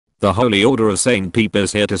The Holy Order of Saint Peep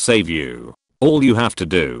is here to save you. All you have to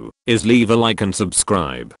do is leave a like and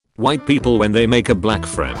subscribe. White people when they make a black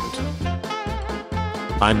friend.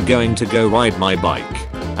 I'm going to go ride my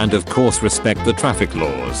bike. And of course respect the traffic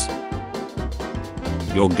laws.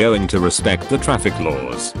 You're going to respect the traffic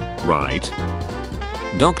laws, right?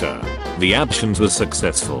 Doctor. The actions was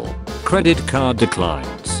successful. Credit card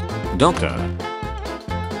declines. Doctor.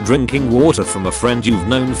 Drinking water from a friend you've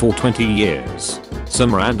known for 20 years.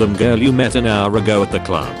 Some random girl you met an hour ago at the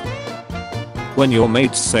club. When your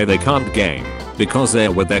mates say they can't game because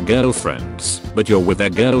they're with their girlfriends, but you're with their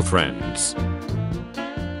girlfriends.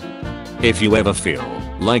 If you ever feel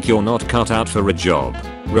like you're not cut out for a job,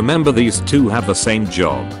 remember these two have the same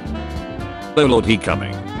job. Oh lord, he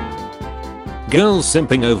coming. Girls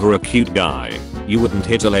simping over a cute guy. You wouldn't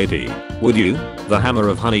hit a lady, would you? The hammer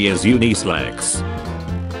of honey is Eunice Lex.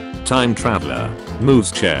 Time traveler. Moves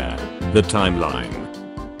chair. The timeline.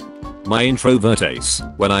 My introvert ace,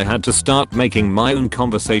 when I had to start making my own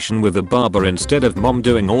conversation with a barber instead of mom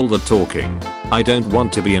doing all the talking. I don't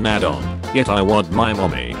want to be an add-on, yet I want my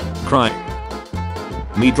mommy. Crying.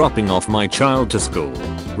 Me dropping off my child to school.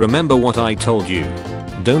 Remember what I told you.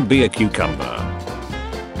 Don't be a cucumber.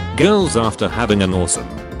 Girls after having an awesome.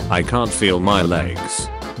 I can't feel my legs.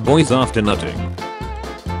 Boys after nutting.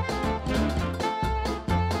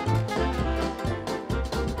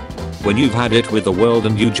 When you've had it with the world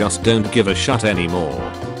and you just don't give a shit anymore.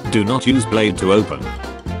 Do not use blade to open.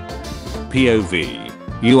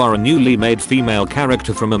 POV. You are a newly made female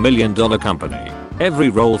character from $1 million company. Every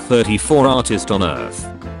role 34 artist on earth.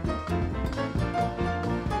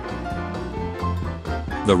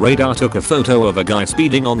 The radar took a photo of a guy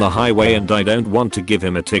speeding on the highway and I don't want to give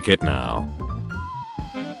him a ticket now.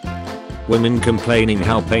 Women complaining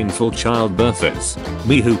how painful childbirth is.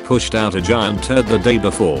 Me who pushed out a giant turd the day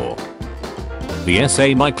before. The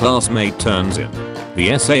essay my classmate turns in. The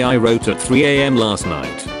essay I wrote at 3 AM last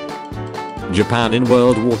night. Japan in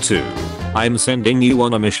World War II. I'm sending you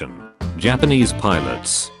on a mission. Japanese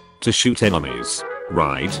pilots. To shoot enemies.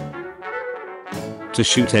 Right? To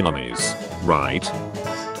shoot enemies. Right?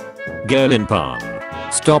 Girl in palm.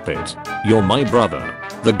 Stop it. You're my brother.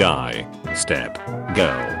 The guy. Step.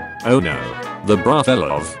 Girl. Oh no. The bra fell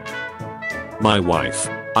off. My wife.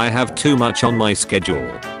 I have too much on my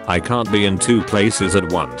schedule. I can't be in two places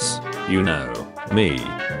at once. You know. Me.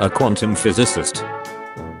 A quantum physicist.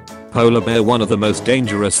 Polar bear, one of the most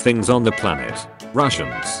dangerous things on the planet.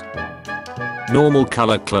 Russians. Normal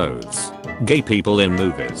color clothes. Gay people in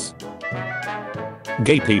movies.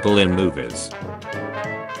 Gay people in movies.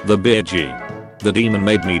 The beer gene. The demon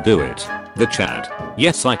made me do it. The Chad.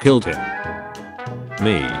 Yes, I killed him.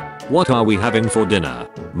 Me. What are we having for dinner?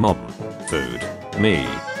 Mom. Food. Me.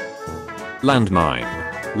 Landmine.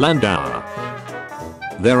 Landauer.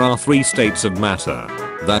 There are 3 states of matter.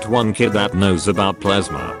 That one kid that knows about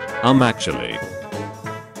plasma. Actually.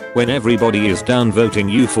 When everybody is downvoting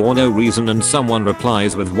you for no reason and someone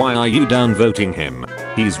replies with why are you downvoting him?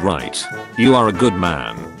 He's right. You are a good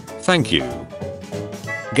man. Thank you.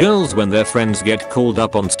 Girls when their friends get called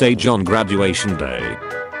up on stage on graduation day.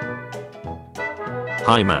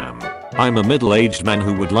 Hi ma'am. I'm a middle-aged man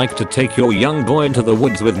who would like to take your young boy into the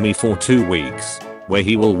woods with me for 2 weeks. Where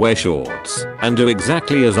he will wear shorts and do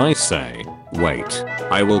exactly as I say. Wait.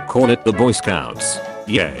 I will call it the Boy Scouts.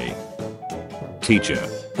 Yay. Teacher.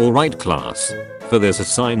 Alright class. For this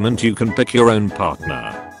assignment you can pick your own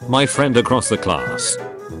partner. My friend across the class.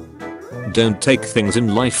 Don't take things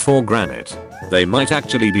in life for granted. They might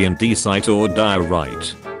actually be indecisive or die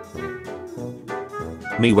right.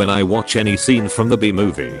 Me when I watch any scene from the B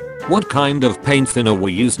movie. What kind of paint thinner were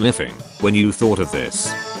you sniffing when you thought of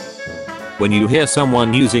this? When you hear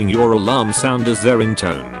someone using your alarm sound as their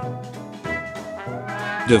ringtone.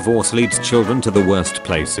 Divorce leads children to the worst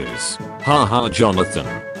places. Haha Jonathan.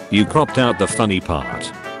 You cropped out the funny part.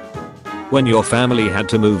 When your family had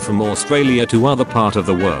to move from Australia to other part of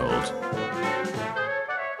the world.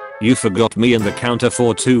 You forgot me in the counter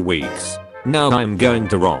for 2 weeks. Now I'm going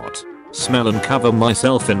to rot. Smell and cover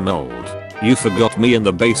myself in mold. You forgot me in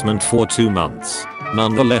the basement for 2 months.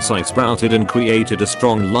 Nonetheless I sprouted and created a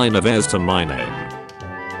strong line of heirs to my name.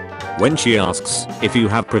 When she asks if you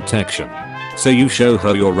have protection. So you show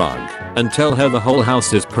her your rug and tell her the whole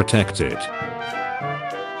house is protected.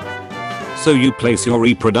 So you place your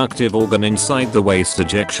reproductive organ inside the waste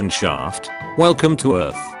ejection shaft. Welcome to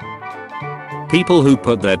Earth. People who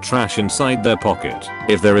put their trash inside their pocket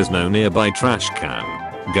if there is no nearby trash can.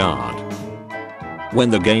 Guard. When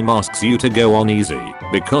the game asks you to go on easy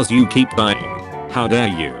because you keep dying. How dare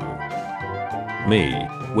you? Me.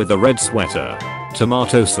 With a red sweater.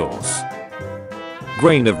 Tomato sauce.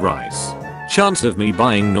 Grain of rice. Chance of me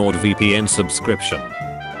buying NordVPN subscription.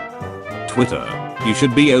 Twitter. You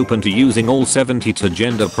should be open to using all 72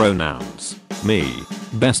 gender pronouns. Me.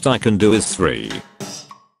 Best I can do is 3.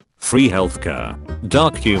 Free healthcare.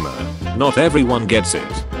 Dark humor. Not everyone gets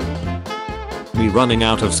it. Me running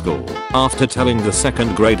out of school after telling the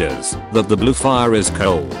second graders that the blue fire is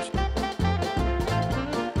cold.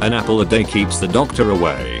 An apple a day keeps the doctor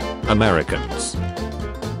away. Americans.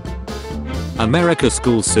 America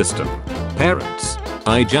school system. Parents.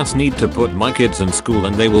 I just need to put my kids in school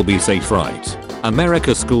and they will be safe, right?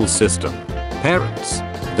 America school system. Parents.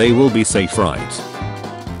 They will be safe, right?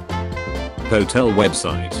 Hotel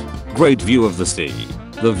website. Great view of the sea.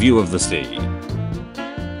 The view of the sea.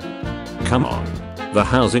 Come on. The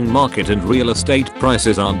housing market and real estate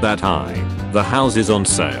prices aren't that high. The house is on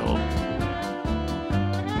sale.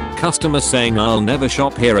 Customer saying I'll never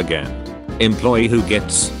shop here again. Employee who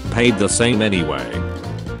gets paid the same anyway.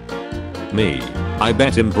 Me. I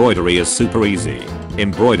bet embroidery is super easy.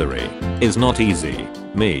 Embroidery is not easy.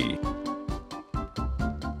 Me.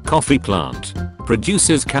 Coffee plant.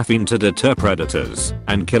 Produces caffeine to deter predators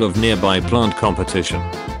and kill of nearby plant competition.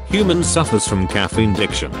 Human suffers from caffeine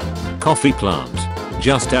addiction. Coffee plant.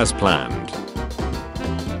 Just as planned.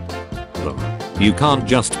 You can't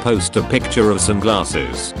just post a picture of some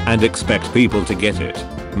glasses and expect people to get it.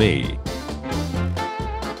 Me.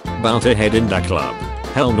 Bout a head in that club.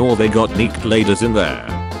 Hell no, they got neat ladies in there.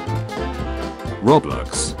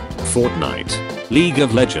 Roblox. Fortnite. League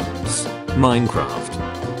of Legends. Minecraft.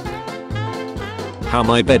 How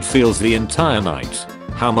my bed feels the entire night.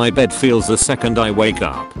 How my bed feels the second I wake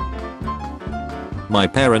up. My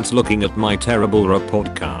parents looking at my terrible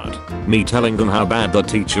report card. Me telling them how bad the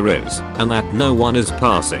teacher is and that no one is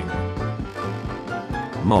passing.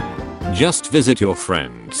 Mom. Just visit your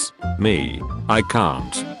friends. Me. I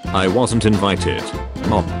can't. I wasn't invited.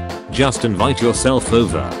 Mom. Just invite yourself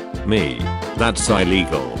over. Me. That's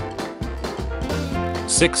illegal.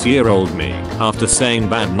 6-year-old me after saying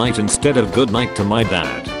bad night instead of good night to my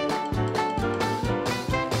dad.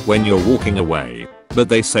 When you're walking away, but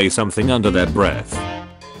they say something under their breath.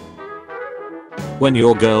 When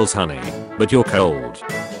your girl's honey, but you're cold.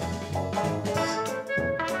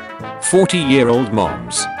 40-year-old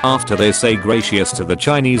moms after they say gracious to the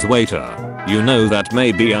Chinese waiter. You know that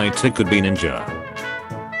maybe it could be ninja.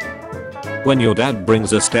 When your dad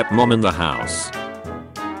brings a stepmom in the house.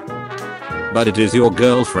 But it is your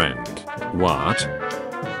girlfriend. What?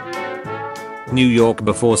 New York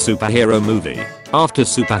before superhero movie. After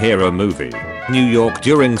superhero movie. New York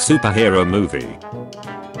during superhero movie.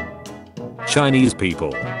 Chinese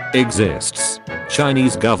people. Exists.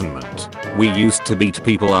 Chinese government. We used to beat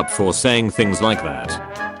people up for saying things like that.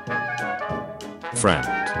 Friend.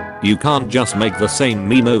 You can't just make the same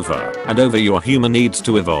meme over and over. Your humor needs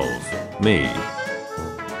to evolve. Me.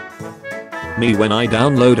 Me when I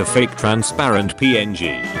download a fake transparent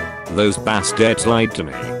PNG. Those bastards lied to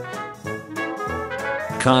me.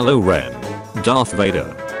 Kylo Ren. Darth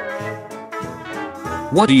Vader.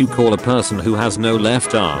 What do you call a person who has no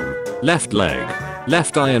left arm, left leg,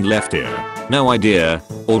 left eye and left ear? No idea.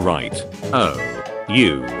 Alright. Oh.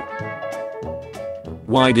 You.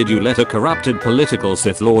 Why did you let a corrupted political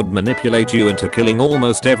Sith Lord manipulate you into killing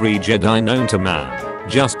almost every Jedi known to man,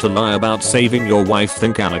 just to lie about saving your wife?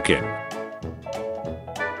 Think Anakin.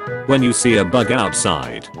 When you see a bug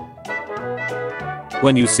outside.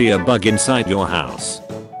 When you see a bug inside your house.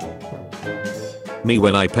 Me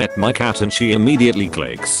when I pet my cat and she immediately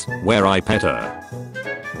clicks where I pet her.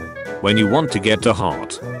 When you want to get to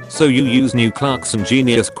hot. So you use New Clarkson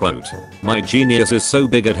genius quote. My genius is so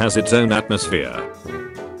big it has its own atmosphere.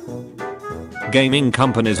 Gaming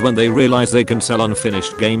companies when they realize they can sell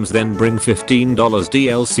unfinished games then bring $15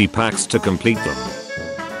 DLC packs to complete them.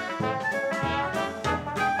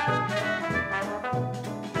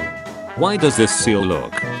 Why does this seal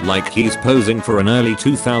look like he's posing for an early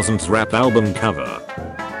 2000s rap album cover?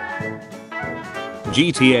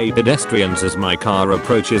 GTA pedestrians as my car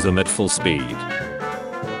approaches them at full speed.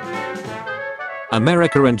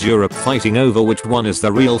 America and Europe fighting over which one is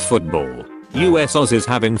the real football. US Oz is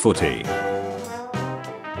having footy.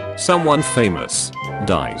 Someone famous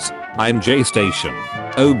dies. I'm J Station.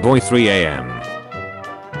 Oh boy 3 AM.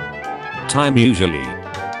 Time usually.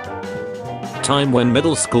 Time when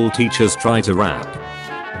middle school teachers try to rap.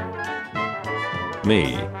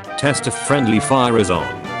 Me. Test if friendly fire is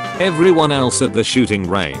on. Everyone else at the shooting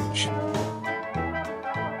range.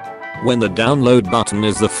 When the download button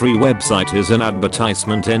is the free website is an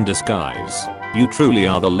advertisement in disguise. You truly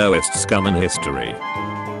are the lowest scum in history.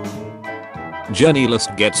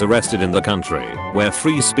 Journalist gets arrested in the country where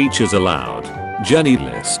free speech is allowed. Journey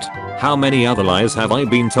list. How many other lies have I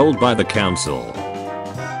been told by the council?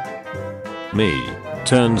 Me.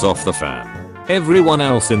 Turns off the fan. Everyone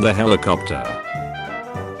else in the helicopter.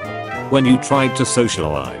 When you tried to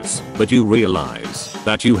socialize, but you realize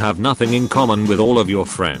that you have nothing in common with all of your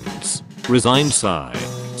friends. Resigned sigh.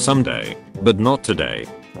 Someday, but not today.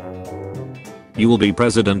 You will be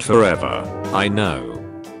president forever, I know.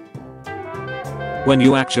 When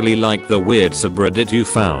you actually like the weird subreddit you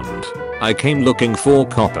found. I came looking for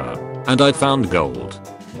copper, and I found gold.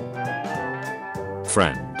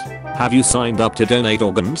 Friend. Have you signed up to donate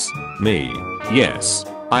organs? Me. Yes.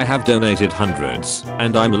 I have donated hundreds,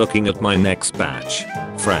 and I'm looking at my next batch.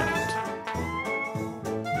 Friend.